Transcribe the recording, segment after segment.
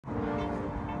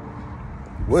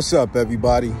What's up,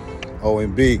 everybody?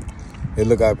 OMB. Hey,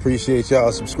 look, I appreciate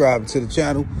y'all subscribing to the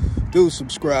channel. Do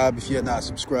subscribe if you're not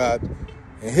subscribed.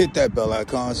 And hit that bell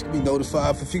icon so you can be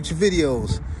notified for future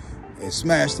videos. And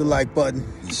smash the like button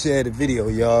and share the video,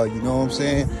 y'all. You know what I'm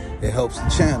saying? It helps the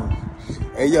channel.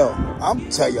 Hey, yo, I'm going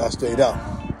to tell y'all straight up.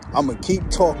 I'm going to keep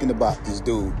talking about this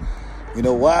dude. You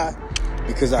know why?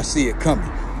 Because I see it coming.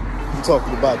 I'm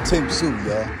talking about Tim Tszyu,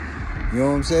 y'all. You know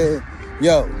what I'm saying?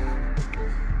 Yo,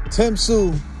 Tim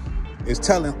Tszyu is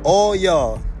telling all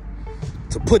y'all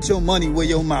to put your money where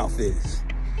your mouth is.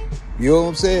 You know what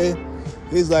I'm saying?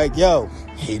 He's like, yo,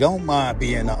 he don't mind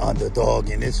being an underdog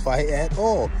in this fight at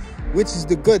all, which is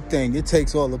the good thing. It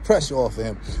takes all the pressure off of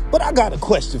him. But I got a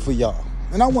question for y'all,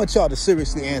 and I want y'all to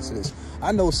seriously answer this.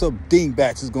 I know some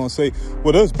dingbats is going to say,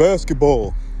 well, that's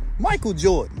basketball. Michael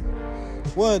Jordan,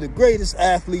 one of the greatest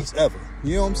athletes ever.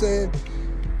 You know what I'm saying?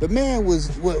 The man was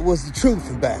the truth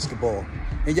in basketball.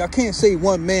 And y'all can't say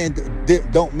one man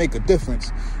don't make a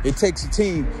difference. It takes a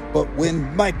team. But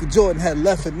when Michael Jordan had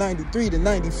left in 93 to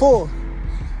 94,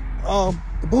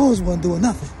 the Bulls wasn't doing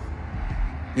nothing.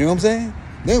 You know what I'm saying?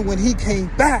 Then when he came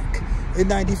back in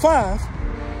 95,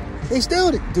 they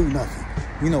still didn't do nothing.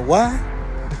 You know why?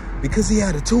 Because he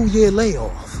had a 2-year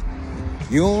layoff.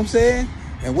 You know what I'm saying?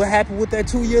 And what happened with that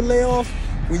 2-year layoff?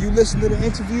 When you listen to the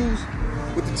interviews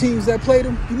with the teams that played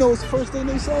him, you know what's the first thing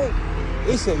they said?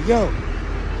 They said, yo,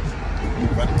 you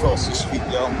run across the street,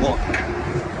 y'all.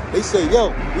 They say, yo,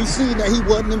 we seen that he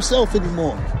wasn't himself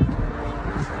anymore.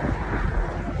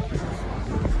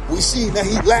 We seen that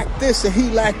he lacked this and he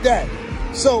lacked that.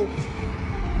 So,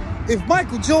 if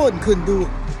Michael Jordan couldn't do it,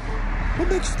 what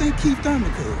makes you think Keith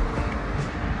Thurman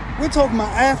could? We're talking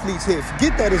about athletes here.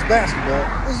 Forget that it's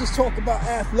basketball. Let's just talk about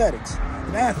athletics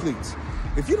and athletes.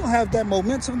 If you don't have that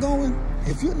momentum going,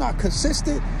 if you're not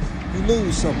consistent, you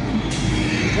lose something.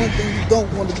 One thing you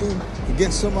don't want to do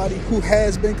against somebody who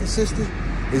has been consistent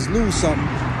is lose something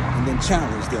and then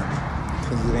challenge them,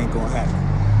 because it ain't going to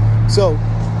happen. So,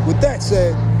 with that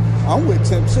said, I'm with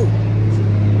Tim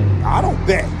Tszyu. I don't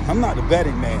bet. I'm not a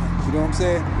betting man. You know what I'm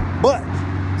saying? But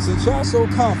since y'all so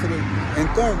confident in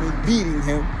Thurman beating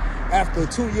him after a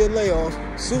 2-year layoff,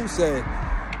 Tszyu said,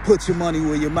 put your money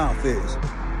where your mouth is.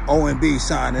 OMB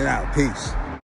signing out. Peace.